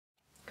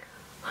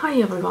Hi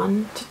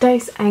everyone,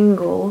 today's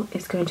angle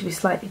is going to be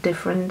slightly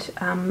different.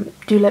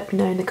 Do let me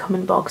know in the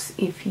comment box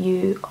if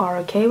you are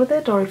okay with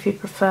it or if you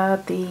prefer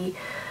the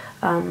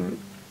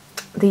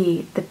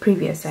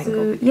previous angle.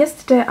 So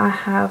yesterday I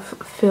have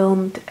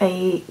filmed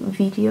a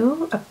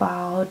video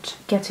about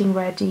getting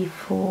ready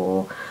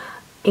for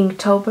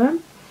Inktober.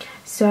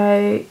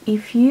 So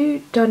if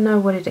you don't know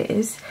what it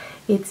is,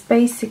 it's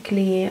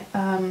basically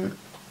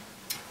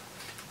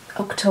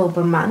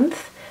October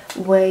month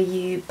where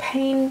you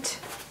paint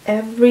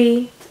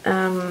every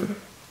I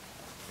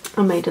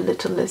made a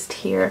little list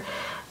here.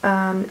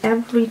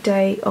 Every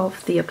day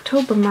of the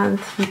October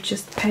month you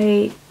just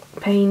paint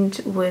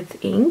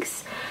with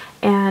inks,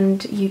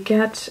 and you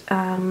get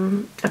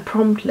a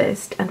prompt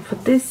list, and for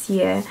this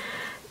year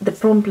the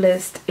prompt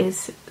list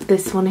is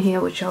this one here,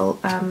 which I'll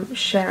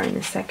share in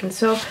a second.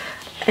 So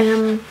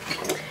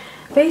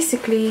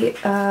basically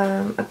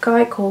a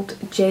guy called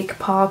Jake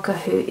Parker,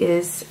 who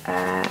is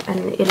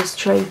an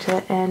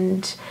illustrator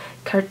and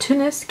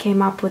cartoonist, came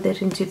up with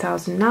it in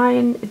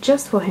 2009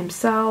 just for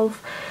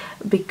himself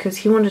because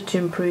he wanted to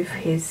improve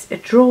his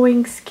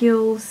drawing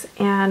skills,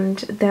 and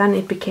then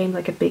it became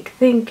like a big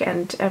thing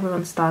and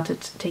everyone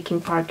started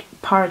taking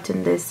part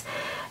in this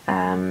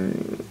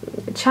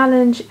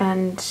challenge,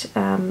 and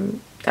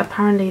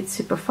apparently it's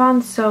super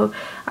fun. So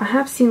I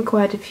have seen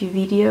quite a few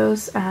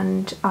videos,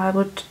 and I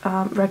would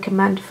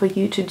recommend for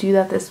you to do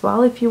that as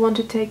well if you want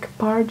to take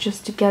part,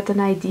 just to get an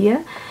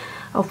idea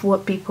of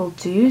what people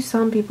do.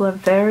 Some people are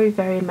very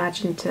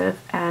imaginative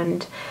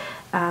and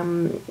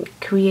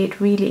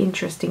create really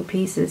interesting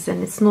pieces,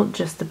 and it's not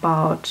just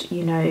about,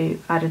 you know,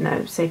 I don't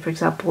know, say for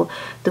example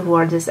the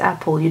word is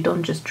apple. You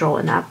don't just draw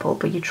an apple,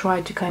 but you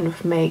try to kind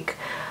of make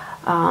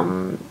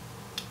a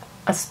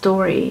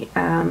story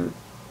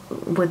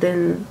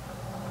within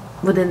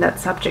that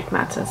subject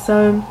matter.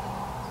 So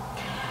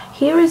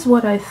here is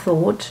what I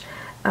thought.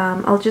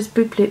 I'll just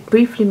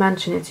briefly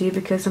mention it to you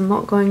because I'm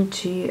not going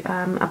to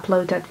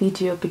upload that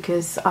video,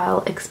 because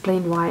I'll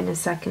explain why in a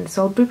second.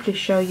 So I'll briefly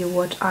show you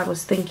what I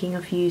was thinking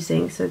of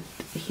using. So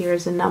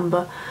here's a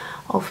number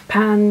of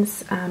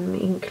pens,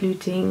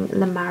 including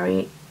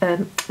Lamy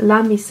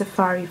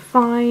Safari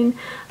Fine,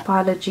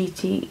 Pilot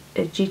GTAC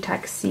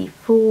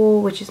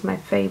C4, which is my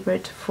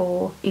favorite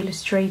for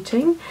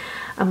illustrating.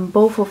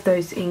 Both of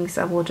those inks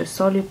are water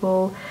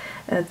soluble.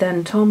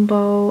 Then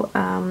Tombow,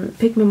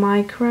 Pigment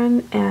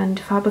Micron and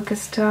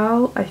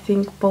Faber-Castell. I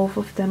think both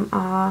of them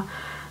are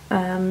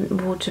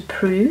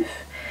waterproof.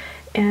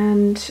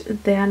 And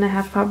then I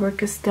have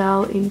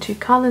Faber-Castell in two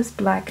colors,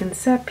 black and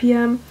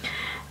sepia.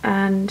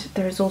 And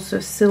there's also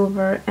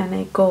silver and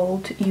a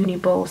gold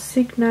Uniball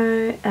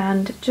Signo,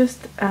 and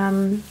just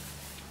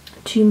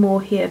two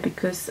more here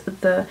because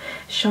the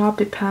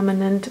Sharpie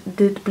Permanent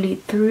did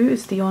bleed through.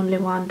 It's the only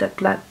one that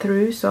bled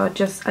through, so I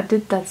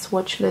did that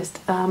swatch list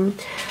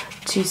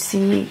to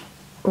see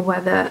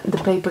whether the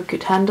paper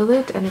could handle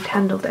it, and it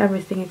handled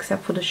everything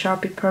except for the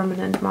Sharpie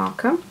Permanent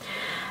marker.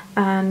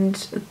 And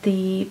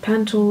the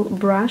Pentel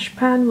brush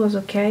pen was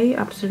okay,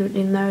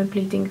 absolutely no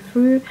bleeding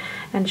through,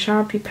 and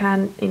Sharpie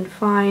pen in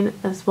fine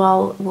as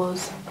well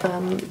was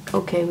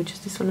okay, which is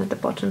this one at the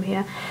bottom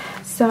here.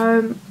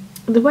 So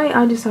the way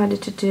I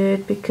decided to do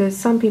it, because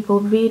some people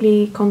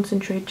really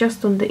concentrate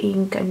just on the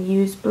ink and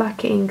use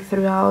black ink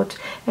throughout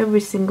every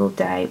single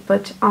day,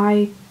 but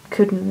I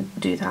couldn't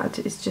do that.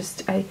 It's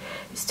just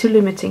it's too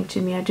limiting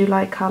to me. I do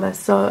like color,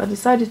 so I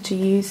decided to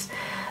use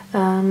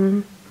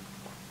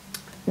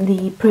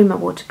the Prima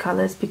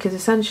watercolors, because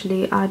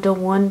essentially I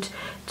don't want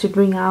to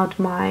bring out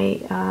my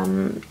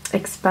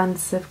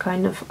expensive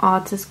kind of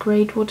artist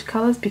grade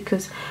watercolors,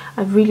 because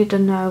I really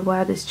don't know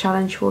where this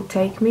challenge will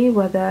take me,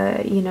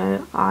 whether, you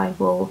know, I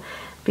will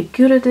be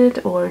good at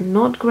it or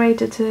not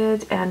great at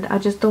it, and I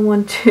just don't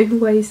want to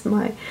waste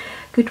my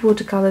good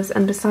watercolors.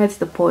 And besides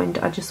the point,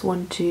 I just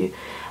want to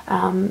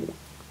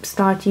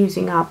start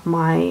using up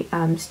my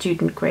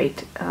student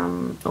grade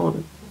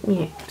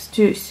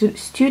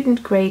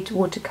student grade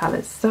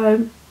watercolors.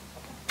 So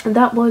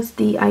that was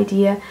the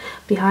idea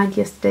behind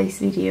yesterday's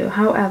video.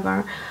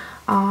 However,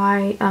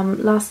 I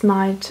last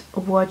night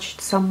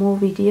watched some more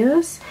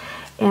videos,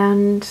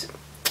 and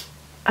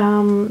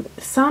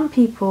some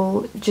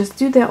people just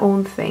do their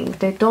own thing.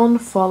 They don't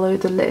follow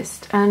the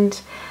list, and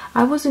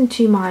I was in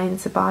two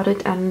minds about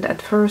it. And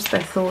at first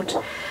I thought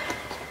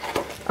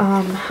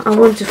I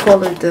want to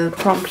follow the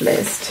prompt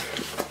list.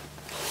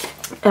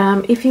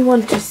 If you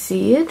want to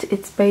see it,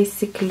 it's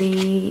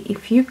basically,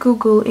 if you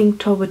Google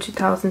Inktober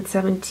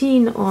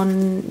 2017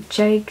 on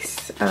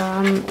Jake's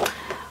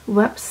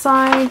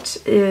website,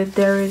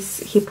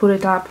 he put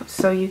it up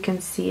so you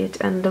can see it,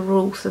 and the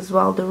rules as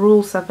well. The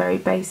rules are very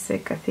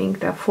basic. I think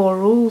there are 4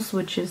 rules,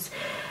 which is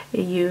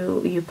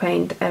you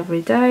paint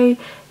every day,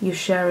 you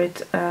share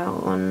it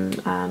on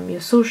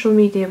your social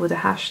media with a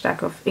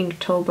hashtag of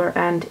Inktober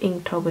and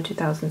Inktober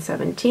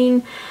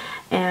 2017.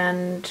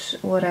 And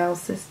what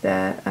else is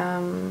there?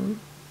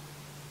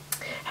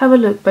 Have a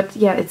look, but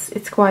yeah,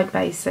 it's quite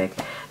basic,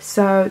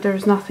 so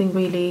there's nothing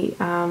really,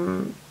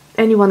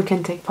 anyone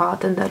can take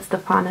part, and that's the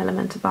fun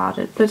element about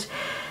it. But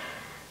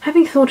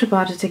having thought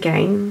about it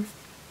again,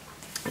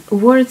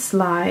 words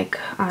like,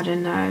 I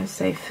don't know,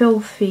 say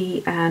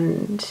filthy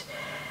and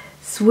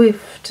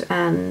swift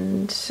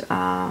and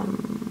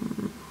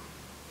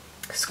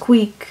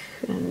squeak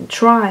and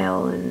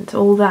trial and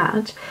all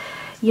that,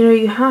 you know,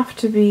 you have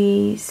to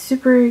be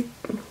super,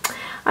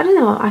 I don't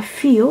know, I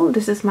feel,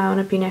 this is my own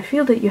opinion, I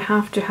feel that you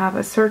have to have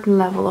a certain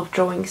level of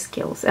drawing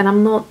skills, and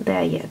I'm not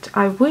there yet.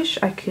 I wish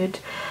I could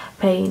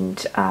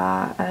paint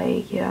a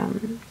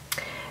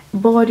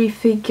body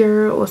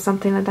figure or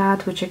something like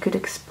that, which I could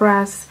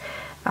express,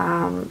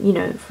 you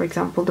know, for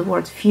example, the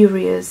word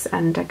furious,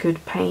 and I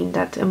could paint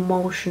that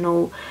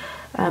emotional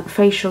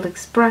facial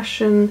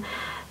expression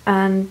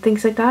and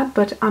things like that,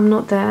 but I'm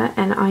not there,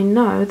 and I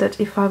know that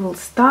if I will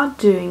start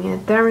doing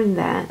it there and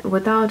then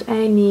without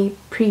any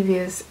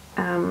previous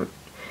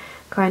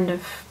kind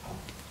of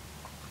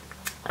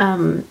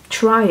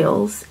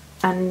trials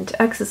and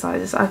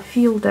exercises, I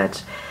feel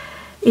that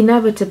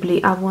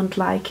inevitably I won't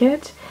like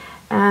it,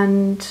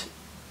 and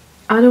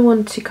I don't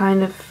want to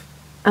kind of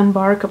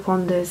embark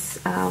upon this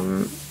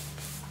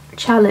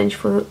challenge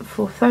for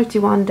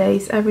 31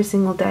 days every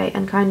single day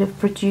and kind of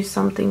produce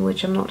something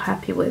which I'm not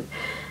happy with.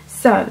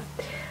 So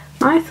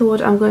I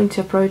thought I'm going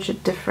to approach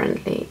it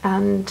differently,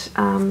 and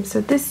so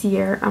this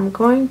year I'm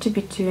going to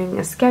be doing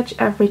a sketch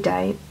every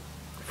day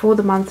for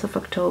the month of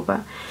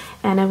October,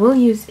 and I will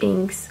use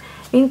inks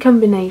in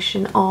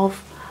combination with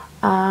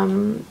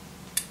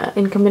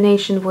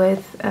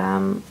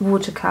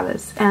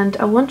watercolors, and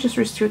I won't just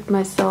restrict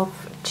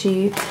myself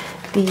to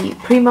the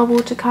Prima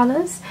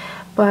watercolors,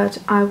 but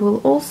I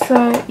will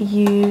also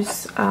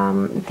use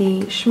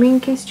the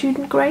Schminke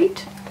student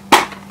grade,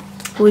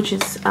 which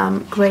is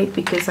great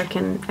because I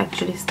can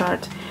actually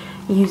start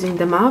using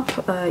them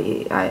up.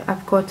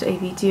 I've got a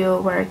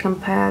video where I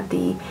compare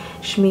the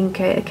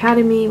Schminke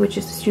Academy, which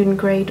is the student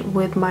grade,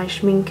 with my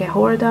Schminke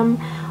Horadam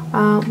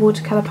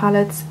watercolor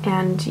palettes,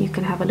 and you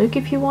can have a look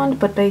if you want.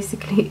 But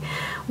basically,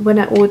 when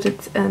I ordered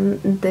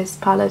this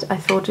palette, I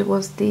thought it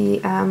was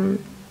the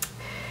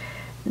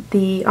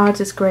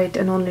artist grade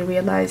and only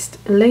realized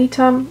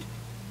later.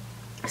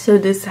 So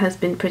this has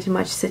been pretty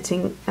much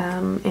sitting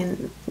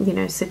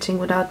sitting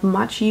without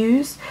much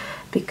use,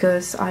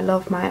 because I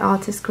love my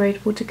artist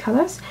grade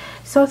watercolors.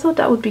 So I thought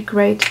that would be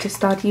great to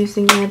start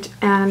using it.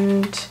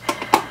 And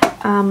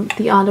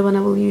the other one I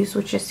will use,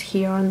 which is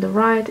here on the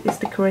right, is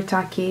the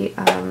Kuretake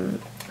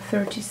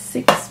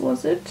 36,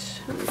 was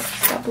it?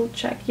 Let's double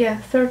check. Yeah,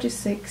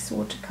 36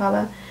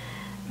 watercolor.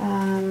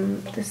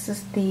 This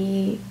is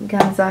the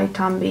Gansai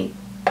Tambi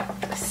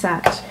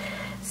set.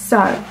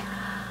 So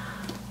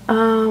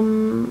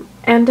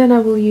and then I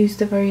will use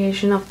the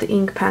variation of the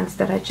ink pens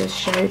that I just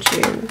showed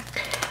you.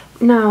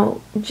 Now,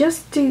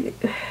 just to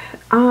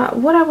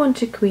what I want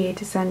to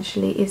create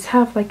essentially is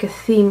have like a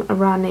theme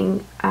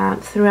running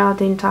throughout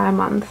the entire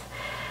month,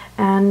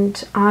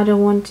 and I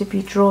don't want to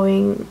be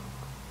drawing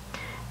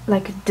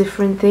like a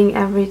different thing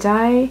every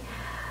day.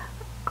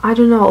 I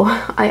don't know,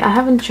 I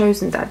haven't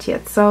chosen that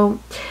yet. So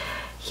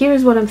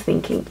here's what I'm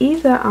thinking.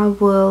 Either I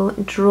will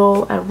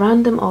draw a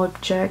random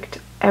object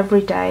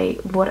every day,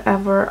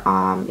 whatever,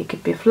 it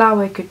could be a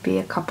flower, it could be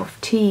a cup of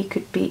tea, it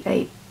could be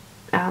a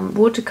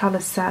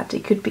watercolor set,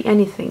 it could be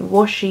anything,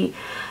 washi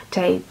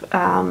tape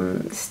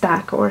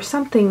stack or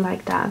something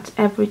like that.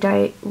 Every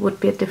day would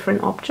be a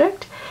different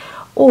object.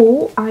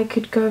 Or I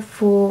could go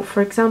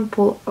for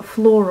example, a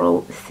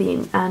floral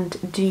theme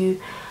and do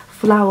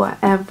flower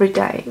every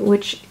day,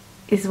 which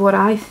is what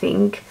I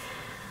think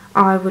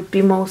I would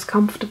be most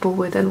comfortable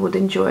with and would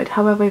enjoy it.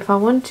 However, if I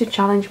want to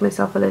challenge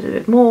myself a little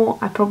bit more,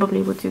 I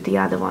probably would do the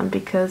other one,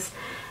 because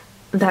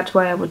that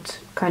way I would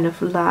kind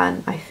of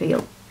learn, I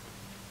feel.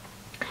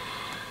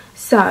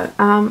 So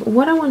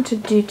what I want to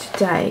do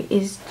today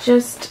is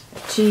just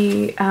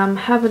to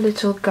have a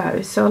little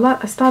go. So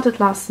I started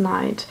last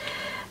night,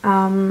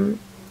 and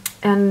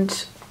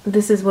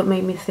this is what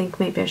made me think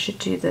maybe I should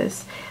do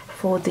this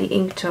for the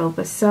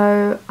Inktober.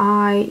 So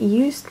I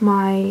used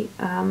my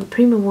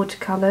Prima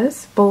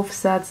watercolors, both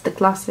sets, the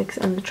classics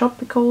and the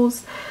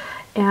tropicals,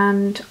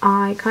 and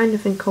I kind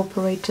of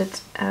incorporated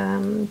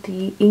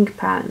the ink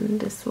pen.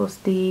 This was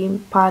the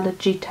Pilot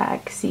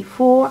G-Tech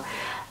C4,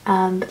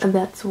 and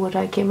that's what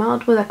I came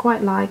out with. I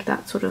quite like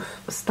that sort of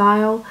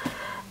style.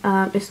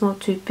 It's not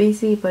too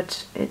busy,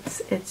 but it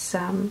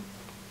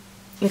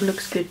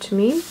looks good to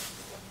me.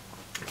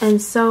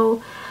 And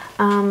so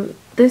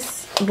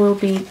this will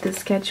be the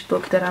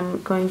sketchbook that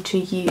I'm going to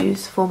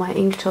use for my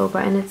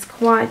Inktober, and it's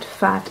quite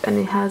fat and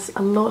it has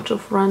a lot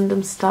of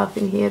random stuff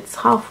in here. It's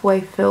halfway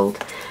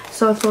filled,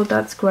 so I thought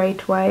that's a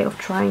great way of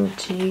trying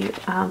to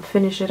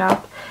finish it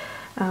up.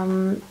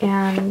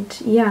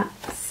 And yeah,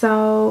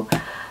 so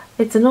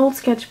it's an old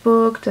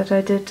sketchbook that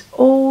I did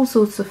all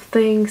sorts of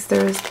things.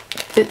 There's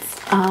bits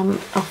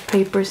of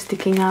paper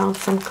sticking out,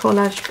 some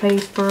collage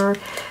paper,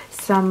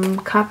 some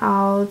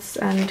cutouts,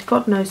 and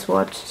God knows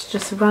what. It's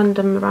just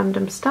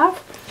random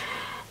stuff.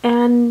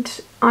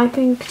 And I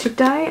think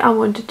today I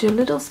want to do a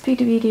little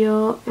speedy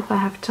video, if I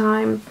have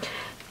time,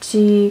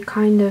 to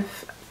kind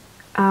of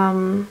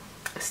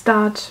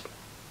start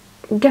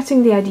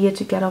getting the idea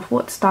to get off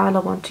what style I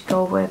want to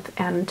go with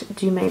and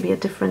do maybe a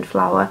different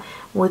flower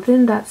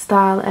within that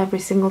style every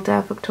single day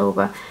of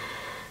October.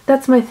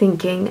 That's my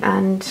thinking,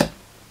 and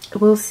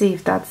we'll see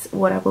if that's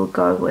what I will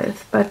go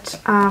with. But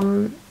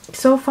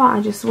so far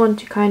I just want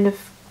to kind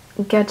of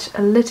get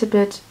a little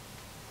bit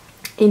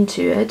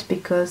into it,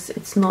 because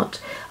it's not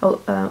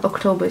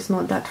October is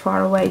not that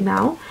far away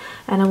now,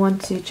 and I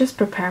want to just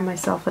prepare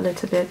myself a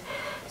little bit.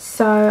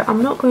 So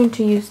I'm not going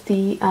to use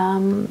the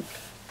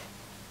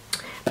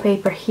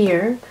paper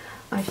here.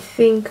 I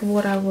think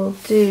what I will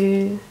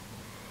do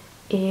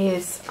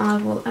is I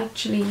will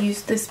actually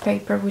use this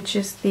paper, which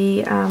is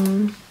the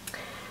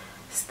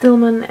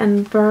Stillman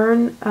and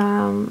Burn,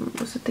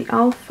 was it the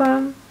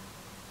Alpha,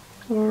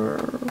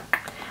 or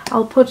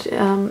I'll put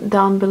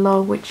down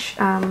below which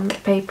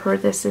paper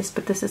this is,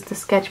 but this is the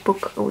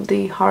sketchbook, or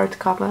the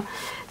hardcover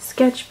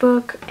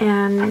sketchbook.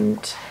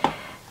 And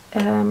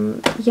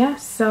yeah,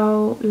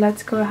 so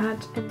let's go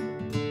ahead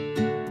and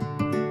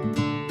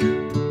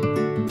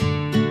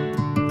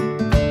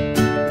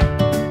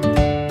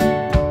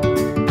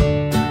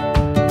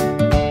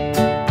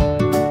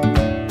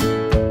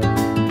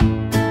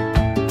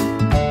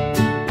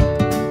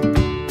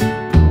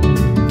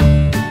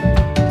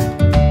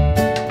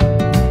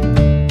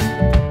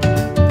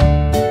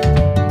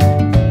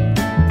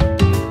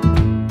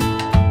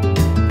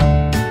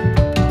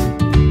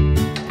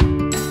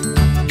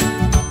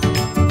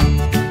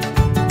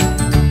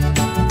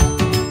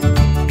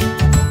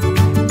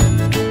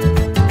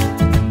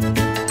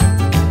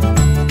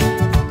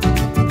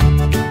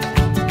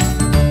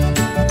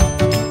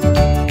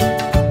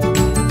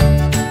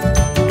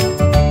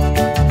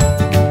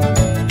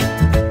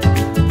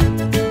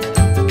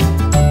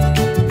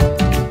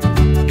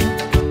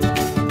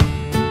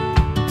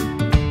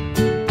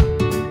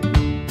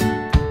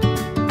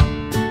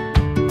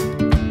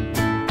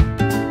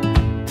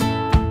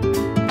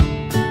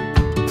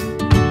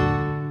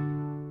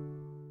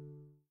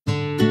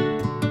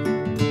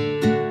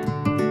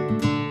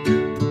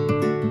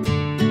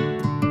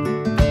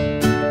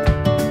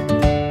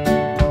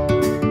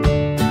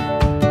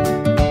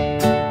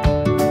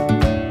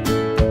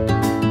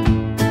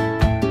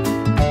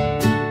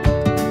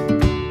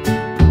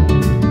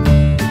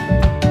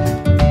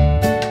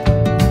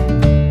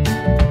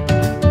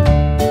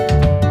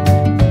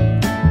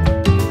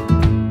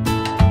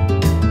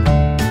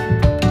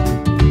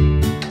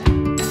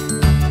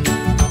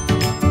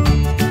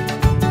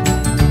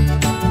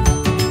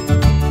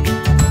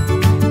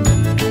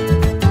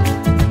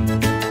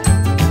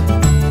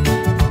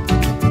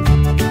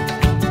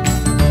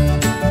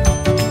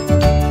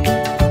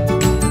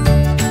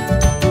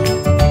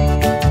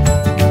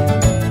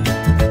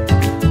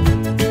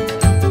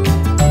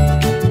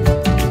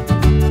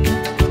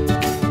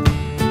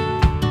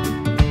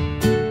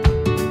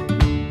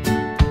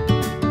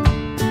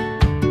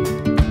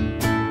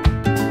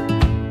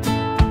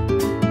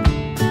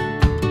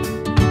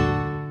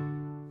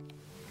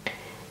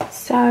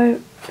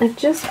So I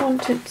just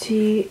wanted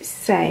to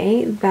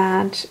say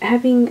that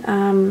having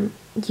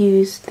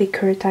used the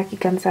Kuretake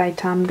Gansai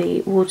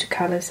Tambi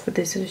watercolors for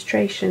this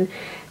illustration,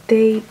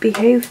 they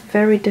behave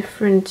very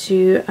different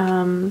to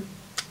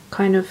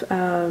kind of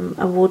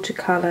a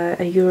watercolor,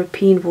 a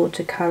European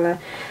watercolor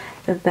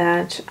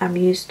that I'm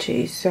used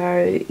to.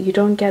 So you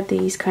don't get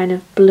these kind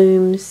of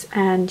blooms,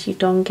 and you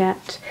don't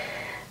get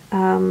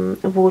a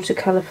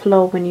watercolor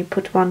flow when you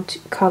put one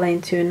color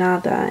into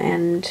another,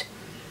 and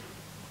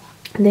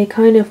they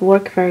kind of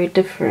work very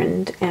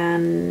different.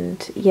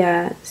 And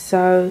yeah,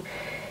 so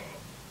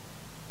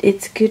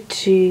it's good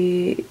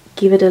to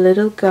give it a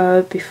little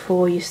go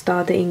before you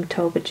start the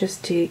Inktober,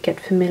 just to get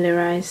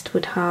familiarized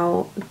with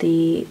how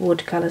the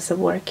watercolors are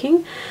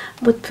working.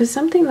 But for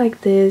something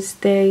like this,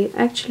 they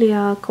actually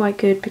are quite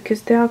good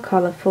because they are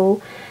colorful,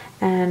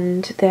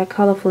 and they are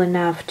colorful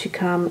enough to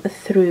come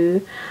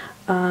through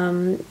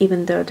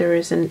even though there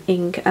is an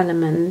ink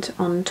element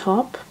on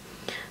top.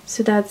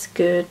 So that's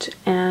good.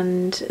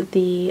 And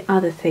the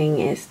other thing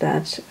is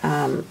that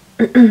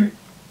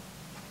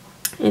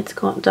it's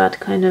got that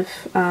kind of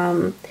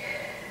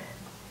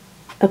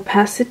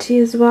opacity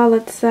as well,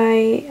 let's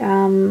say,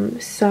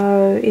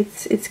 so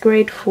it's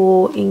great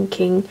for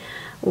inking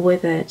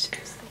with it.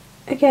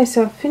 Okay,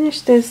 so I've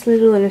finished this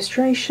little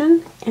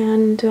illustration,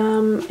 and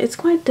it's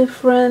quite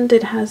different.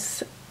 It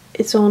has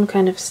its own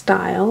kind of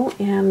style,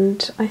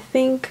 and I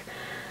think,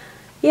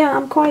 yeah,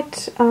 I'm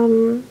quite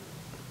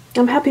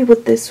I'm happy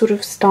with this sort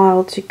of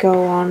style to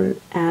go on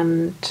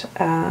and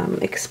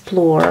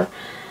explore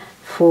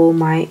for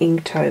my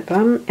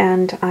Inktober.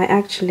 And I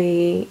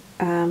actually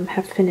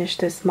have finished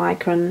this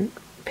Micron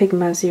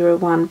Pigma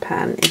 01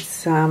 pen.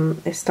 It's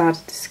it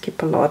started to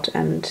skip a lot,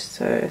 and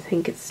so I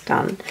think it's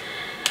done.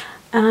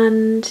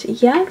 And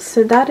yeah,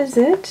 so that is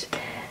it.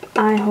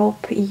 I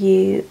hope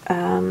you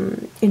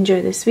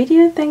enjoy this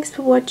video. Thanks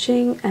for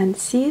watching, and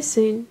see you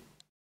soon.